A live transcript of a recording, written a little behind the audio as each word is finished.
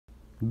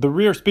The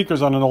rear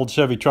speakers on an old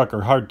Chevy truck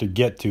are hard to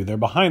get to. They're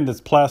behind this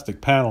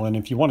plastic panel, and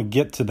if you want to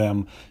get to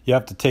them, you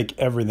have to take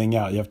everything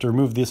out. You have to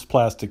remove this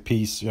plastic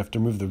piece. You have to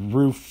remove the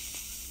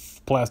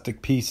roof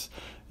plastic piece.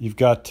 You've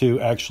got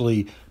to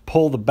actually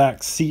pull the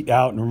back seat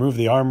out and remove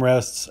the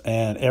armrests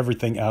and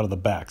everything out of the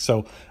back.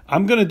 So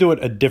I'm going to do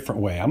it a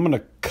different way. I'm going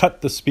to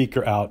cut the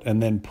speaker out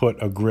and then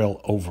put a grill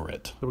over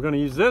it. So we're going to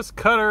use this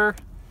cutter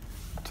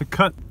to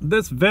cut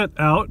this vent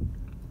out,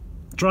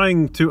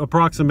 trying to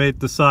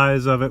approximate the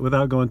size of it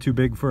without going too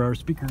big for our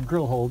speaker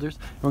grill holders.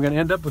 And we're going to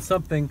end up with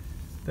something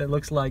that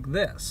looks like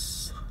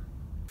this.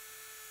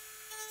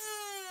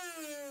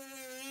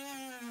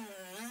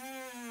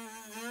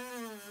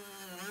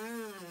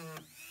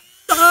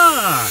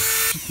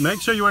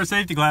 Make sure you wear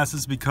safety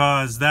glasses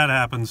because that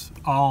happens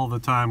all the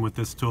time with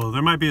this tool.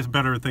 There might be a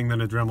better thing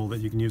than a Dremel that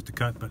you can use to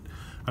cut, but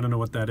I don't know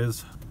what that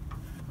is.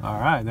 All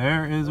right,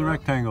 there is a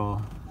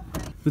rectangle.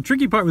 The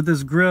tricky part with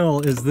this grill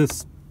is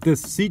this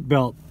seat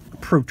belt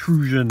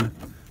protrusion.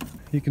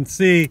 You can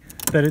see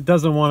that it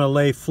doesn't want to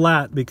lay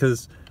flat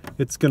because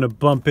it's going to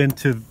bump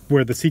into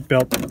where the seat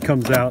belt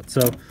comes out.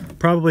 So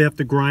probably have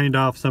to grind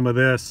off some of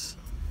this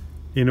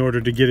in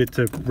order to get it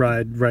to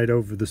ride right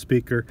over the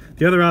speaker.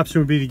 The other option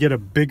would be to get a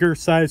bigger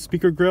size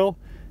speaker grill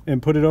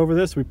and put it over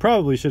this. We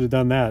probably should have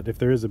done that if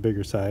there is a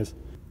bigger size.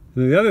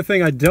 And the other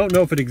thing, I don't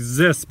know if it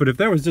exists, but if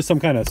there was just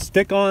some kind of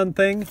stick-on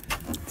thing,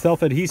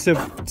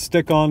 self-adhesive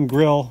stick-on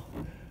grill,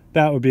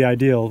 that would be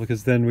ideal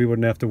because then we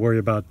wouldn't have to worry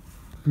about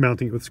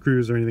mounting it with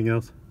screws or anything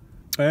else.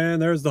 And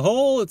there's the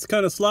hole. It's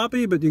kind of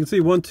sloppy, but you can see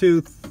 1,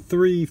 2,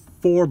 3,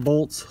 4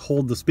 bolts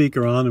hold the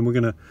speaker on, and we're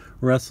going to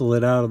wrestle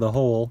it out of the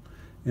hole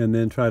and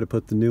then try to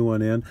put the new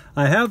one in.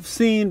 I have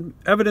seen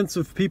evidence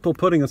of people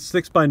putting a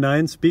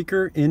 6x9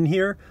 speaker in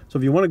here. So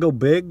if you want to go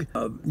big,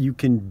 you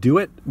can do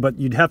it, but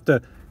you'd have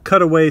to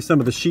cut away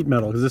some of the sheet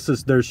metal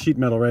because there's sheet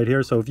metal right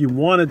here. So if you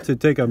wanted to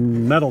take a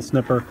metal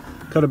snipper,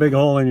 cut a big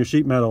hole in your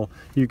sheet metal,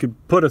 you could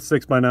put a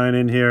 6x9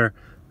 in here.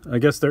 I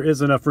guess there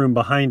is enough room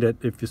behind it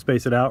if you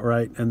space it out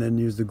right, and then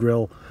use the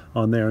grill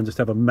on there and just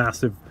have a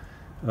massive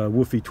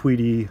woofy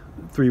tweety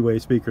 3-way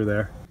speaker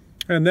there.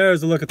 And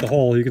there's a look at the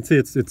hole. You can see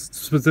it's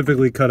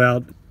specifically cut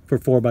out for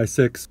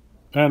 4x6.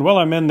 And while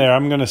I'm in there,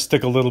 I'm going to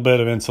stick a little bit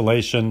of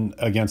insulation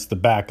against the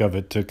back of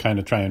it to kind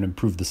of try and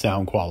improve the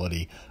sound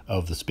quality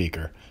of the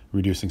speaker,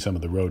 reducing some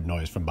of the road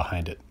noise from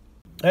behind it.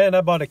 And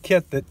I bought a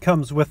kit that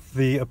comes with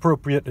the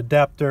appropriate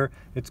adapter.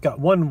 It's got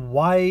one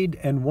wide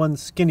and one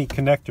skinny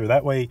connector.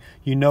 That way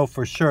you know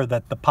for sure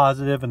that the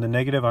positive and the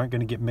negative aren't going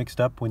to get mixed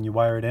up when you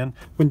wire it in.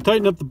 When you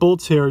tighten up the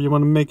bolts here, you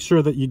want to make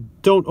sure that you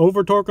don't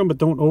over torque them, but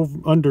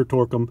don't under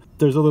torque them.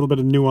 There's a little bit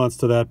of nuance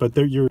to that, but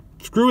you're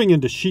screwing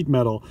into sheet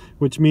metal,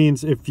 which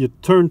means if you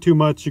turn too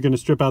much, you're going to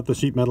strip out the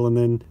sheet metal and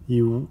then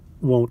you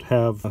won't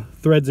have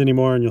threads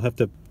anymore and you'll have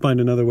to find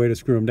another way to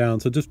screw them down.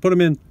 So just put them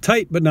in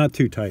tight, but not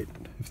too tight,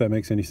 if that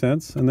makes any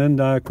sense. And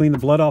then clean the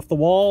blood off the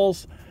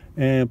walls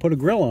and put a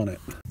grill on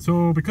it.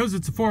 So because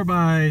it's a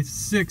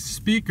 4x6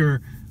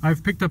 speaker,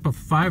 I've picked up a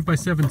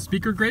 5x7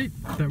 speaker grate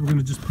that we're going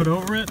to just put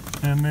over it,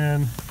 and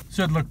then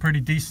should look pretty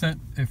decent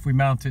if we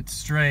mount it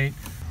straight.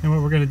 And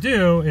what we're going to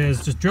do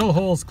is just drill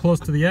holes close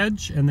to the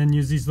edge and then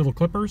use these little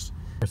clippers.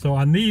 So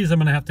on these I'm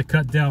going to have to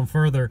cut down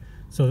further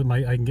so that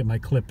I can get my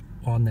clip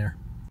on there.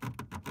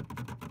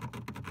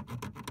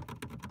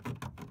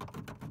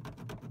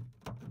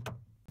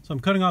 So I'm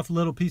cutting off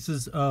little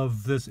pieces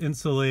of this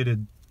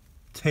insulated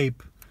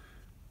tape,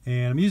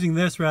 and I'm using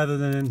this rather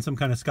than some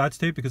kind of Scotch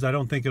tape because I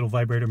don't think it'll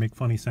vibrate or make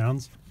funny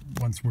sounds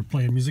once we're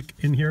playing music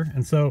in here.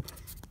 And so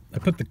I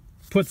put the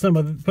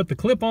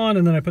clip on,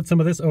 and then I put some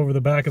of this over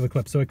the back of the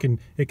clip so it can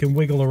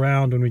wiggle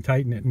around when we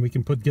tighten it, and we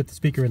can get the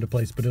speaker into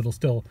place, but it'll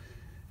still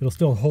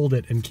hold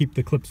it and keep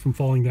the clips from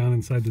falling down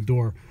inside the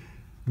door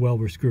while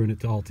we're screwing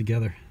it all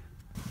together.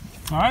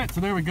 All right, so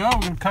there we go.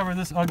 We're going to cover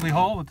this ugly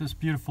hole with this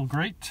beautiful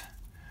grate,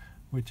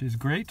 which is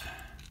great.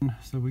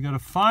 So we got to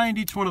find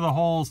each one of the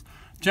holes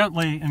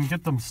gently and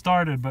get them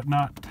started, but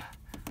not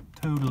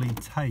totally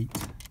tight.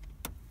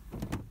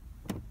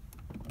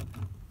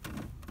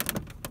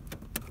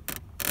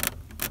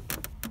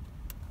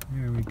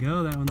 There we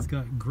go, that one's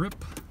got grip.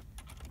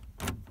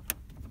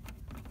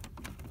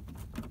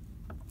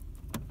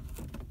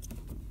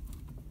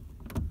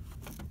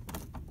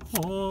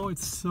 Oh,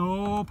 it's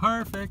so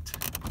perfect.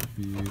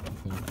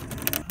 Beautiful.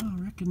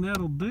 I reckon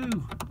that'll do.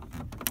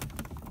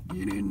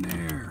 Get in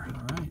there.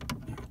 All right,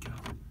 there we go.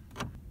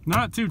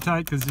 Not too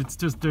tight because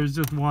there's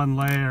just one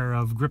layer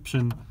of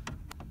gription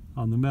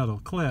on the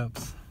metal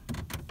clips.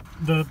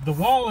 The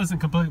wall isn't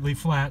completely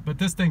flat, but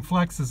this thing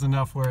flexes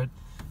enough where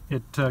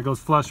it goes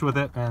flush with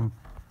it, and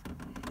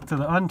to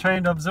the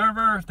untrained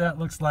observer, that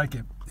looks like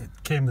it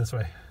came this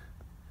way.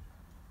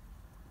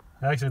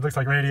 Actually, it looks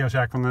like Radio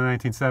Shack from the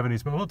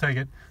 1970s, but we'll take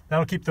it.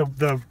 That'll keep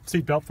the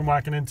seat belt from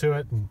whacking into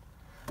it and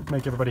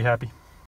make everybody happy.